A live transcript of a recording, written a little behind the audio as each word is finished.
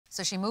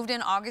So she moved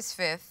in August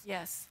 5th.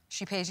 Yes.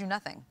 She pays you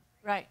nothing.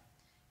 Right.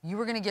 You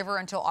were going to give her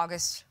until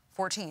August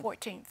 14th.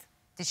 14th.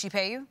 Did she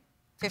pay you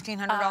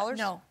 $1,500?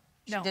 No.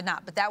 She did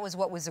not, but that was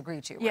what was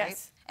agreed to, right?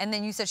 Yes. And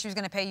then you said she was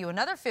going to pay you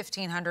another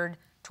 $1,500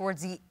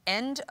 towards the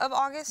end of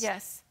August?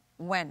 Yes.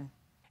 When?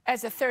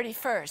 As a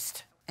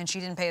 31st. And she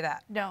didn't pay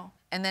that? No.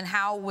 And then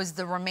how was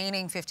the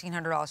remaining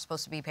 $1,500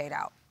 supposed to be paid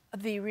out?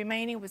 The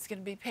remaining was going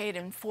to be paid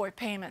in 4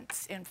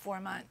 payments in 4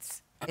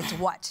 months. It's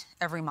what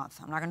every month?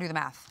 I'm not going to do the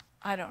math.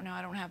 I don't know.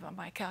 I don't have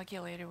my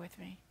calculator with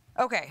me.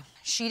 Okay.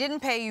 She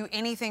didn't pay you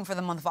anything for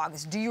the month of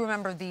August. Do you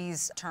remember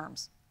these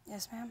terms?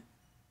 Yes, ma'am.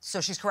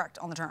 So she's correct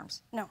on the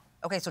terms? No.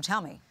 Okay, so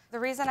tell me. The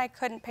reason I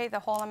couldn't pay the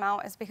whole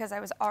amount is because I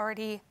was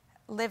already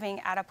living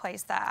at a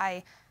place that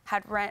I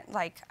had rent,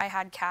 like I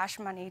had cash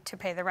money to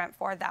pay the rent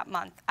for that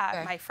month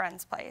at my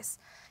friend's place.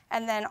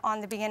 And then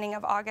on the beginning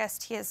of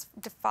August, his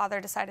father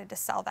decided to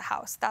sell the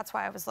house. That's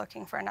why I was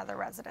looking for another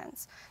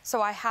residence.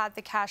 So I had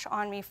the cash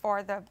on me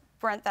for the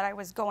rent that I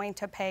was going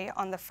to pay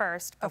on the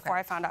 1st before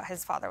I found out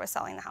his father was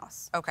selling the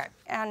house. Okay.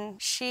 And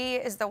she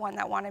is the one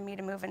that wanted me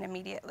to move in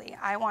immediately.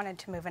 I wanted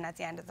to move in at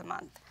the end of the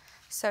month.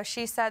 So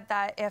she said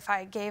that if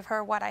I gave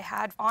her what I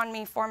had on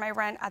me for my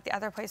rent at the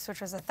other place,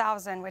 which was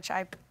 $1,000, which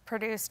I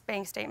produced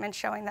bank statements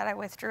showing that I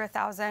withdrew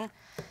 $1,000,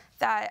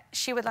 that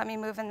she would let me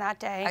move in that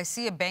day. I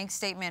see a bank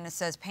statement. It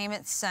says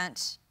payment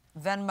sent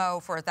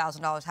Venmo for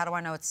 $1,000. How do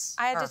I know it's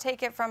I had her? to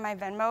take it from my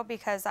Venmo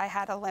because I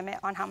had a limit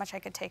on how much I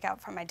could take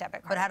out from my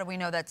debit card. But how do we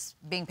know that's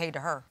being paid to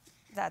her?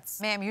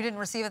 That's... Ma'am, you didn't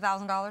receive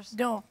 $1,000?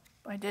 No,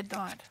 I did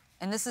not.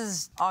 And this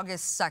is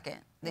August 2nd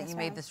that you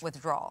made this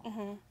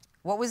withdrawal.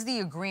 What was the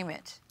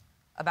agreement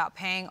about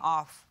paying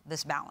off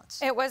this balance?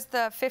 It was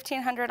the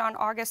 $1,500 on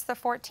August the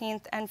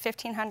 14th and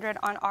 $1,500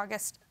 on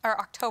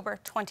October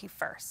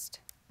 21st.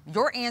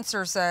 Your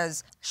answer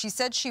says, she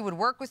said she would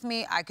work with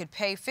me. I could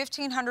pay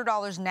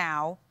 $1,500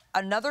 now,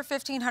 another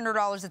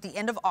 $1,500 at the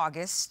end of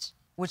August,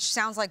 which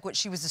sounds like what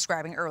she was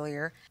describing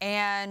earlier,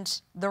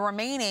 and the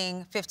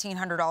remaining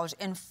 $1,500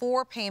 in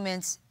 4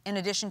 payments in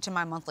addition to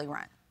my monthly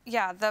rent.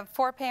 Yeah, the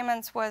 4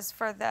 payments was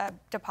for the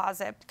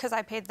deposit because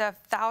I paid the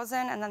 $1,000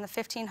 and then the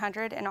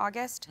 $1,500 in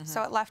August,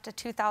 so it left a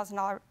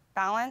 $2,000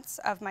 balance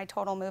of my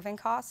total moving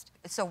cost.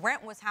 So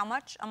rent was how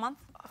much a month?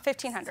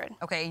 $1,500.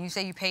 Okay, and you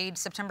say you paid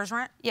September's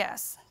rent?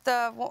 Yes.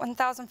 The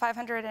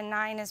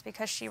 $1,509 is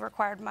because she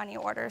required money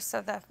orders,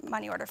 so the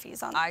money order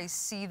fees on that. I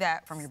see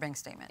that from your bank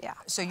statement. Yeah.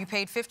 So you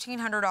paid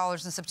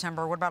 $1,500 in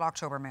September. What about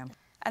October, ma'am?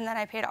 And then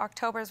I paid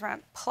October's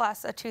rent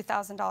plus a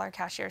 $2,000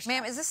 cashier's check.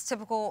 Ma'am, is this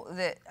typical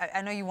that,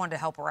 I know you wanted to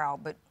help her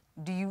out, but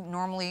do you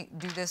normally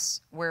do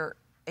this where,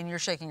 and you're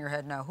shaking your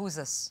head no, who's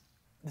this?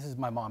 This is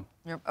my mom.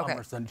 Okay. I'm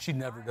her son. She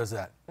never does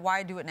that.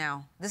 Why do it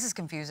now? This is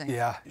confusing.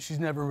 Yeah, she's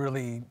never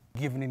really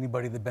given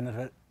anybody the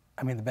benefit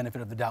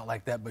of the doubt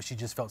like that, but she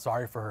just felt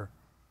sorry for her.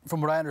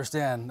 From what I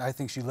understand, I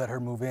think she let her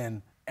move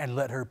in and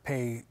let her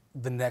pay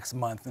the next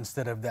month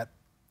instead of that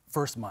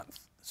first month.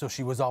 So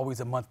she was always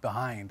a month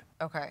behind.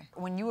 Okay.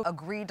 When you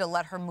agreed to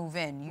let her move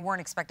in, you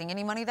weren't expecting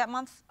any money that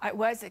month? I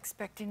was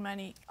expecting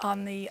money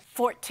on the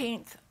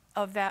 14th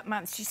of that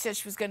month. She said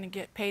she was going to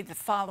get paid the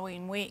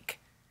following week.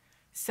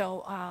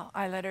 So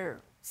I let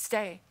her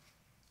stay,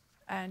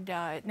 and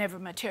it never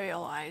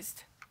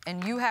materialized.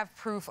 And you have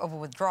proof of a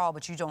withdrawal,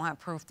 but you don't have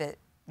proof that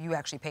you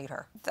actually paid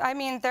her. I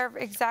mean, they're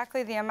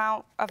exactly the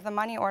amount of the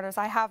money orders.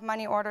 I have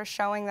money orders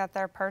showing that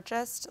they're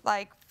purchased,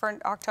 like for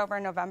October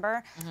and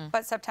November,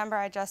 but September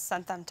I just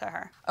sent them to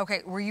her.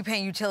 Okay, were you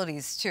paying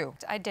utilities too?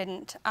 I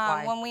didn't.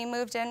 Why? When we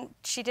moved in,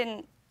 she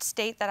didn't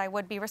state that I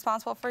would be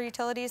responsible for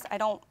utilities. I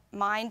don't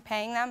mind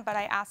paying them, but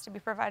I asked to be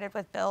provided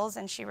with bills,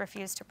 and she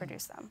refused to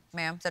produce them.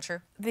 Ma'am, is that true?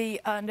 The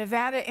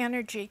Nevada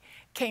Energy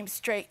came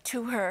straight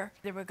to her.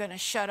 They were going to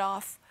shut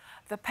off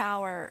the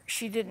power.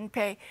 She didn't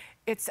pay.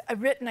 It's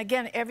written,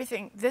 again,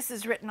 everything, this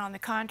is written on the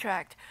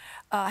contract.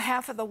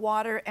 Half of the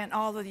water and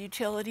all of the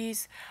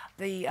utilities,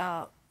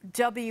 the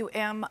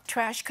WM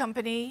trash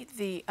company,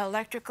 the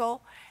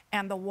electrical,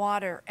 and the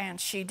water, and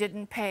she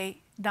didn't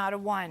pay not a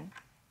one,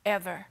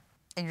 ever.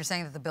 And you're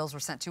saying that the bills were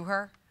sent to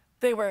her?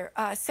 They were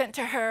sent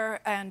to her,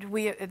 and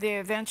they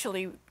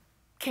eventually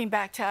came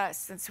back to us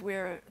since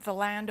we're the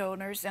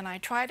landowners, and I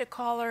tried to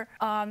call her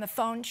on the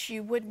phone. She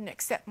wouldn't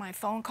accept my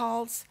phone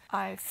calls.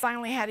 I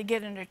finally had to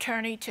get an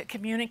attorney to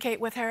communicate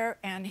with her,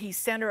 and he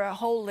sent her a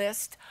whole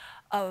list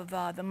of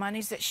the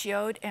monies that she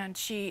owed, and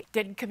she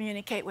didn't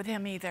communicate with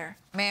him either.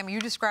 Ma'am,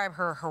 you describe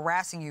her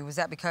harassing you. Was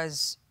that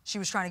because she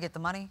was trying to get the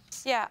money?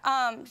 Yeah,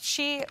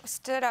 she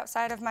stood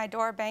outside of my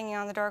door, banging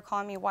on the door,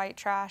 calling me white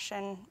trash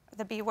and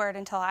the B word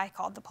until I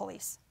called the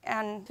police.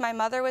 And my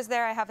mother was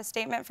there. I have a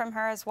statement from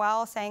her as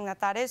well saying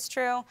that that is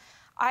true.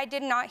 I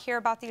did not hear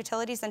about the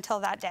utilities until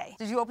that day.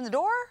 Did you open the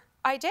door?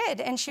 I did,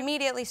 and she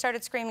immediately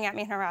started screaming at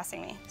me and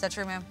harassing me. Is that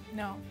true, ma'am?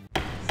 No.